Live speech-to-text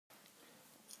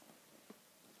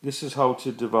This is how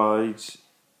to divide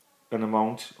an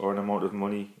amount or an amount of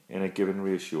money in a given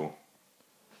ratio.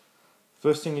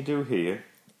 First thing you do here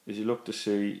is you look to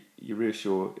see your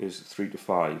ratio is 3 to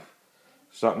 5.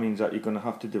 So that means that you're going to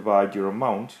have to divide your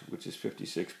amount, which is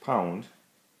 £56,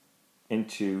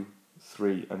 into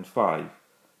 3 and 5.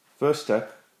 First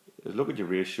step is look at your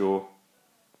ratio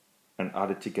and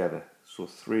add it together. So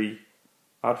 3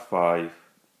 add 5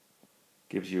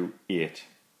 gives you 8.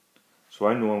 So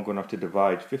I know I'm going to have to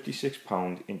divide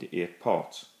 £56 into 8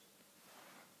 parts.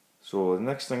 So the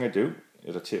next thing I do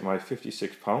is I take my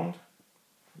 £56,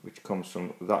 which comes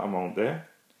from that amount there.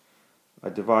 I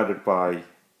divide it by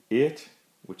 8,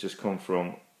 which has come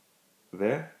from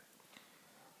there.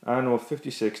 I know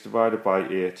 56 divided by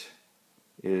 8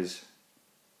 is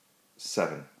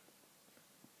 7.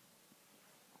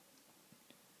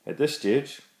 At this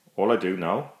stage, all I do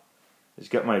now is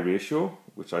get my ratio,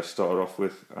 which I started off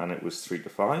with, and it was 3 to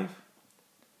 5.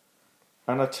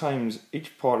 And I times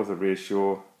each part of the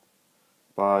ratio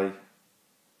by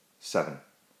 7,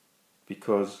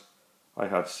 because I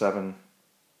have 7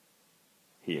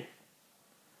 here.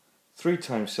 3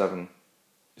 times 7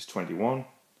 is 21.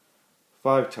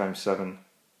 5 times 7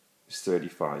 is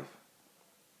 35.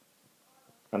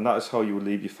 And that is how you will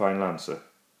leave your final answer.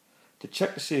 To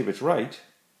check to see if it's right,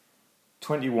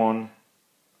 21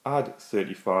 add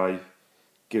 35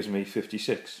 gives me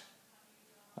 56.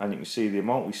 And you can see the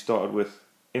amount we started with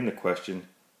in the question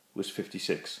was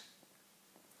 56.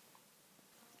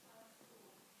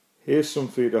 Here's some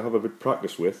for you to have a bit of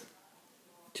practice with.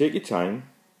 Take your time,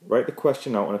 write the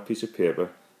question out on a piece of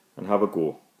paper and have a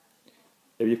go.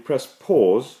 If you press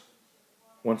pause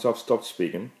once I've stopped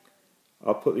speaking,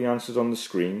 I'll put the answers on the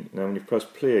screen, and then when you press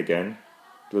play again,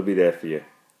 they'll be there for you.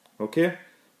 Okay?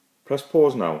 Press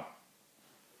pause now.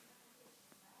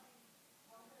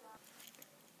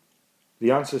 The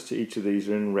answers to each of these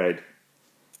are in red.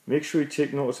 Make sure you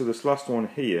take notice of this last one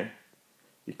here,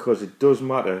 because it does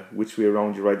matter which way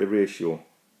around you write the ratio.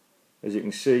 As you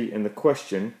can see in the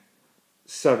question,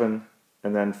 7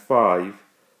 and then 5,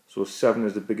 so 7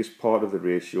 is the biggest part of the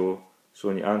ratio, so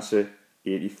when you answer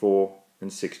 84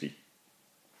 and 60.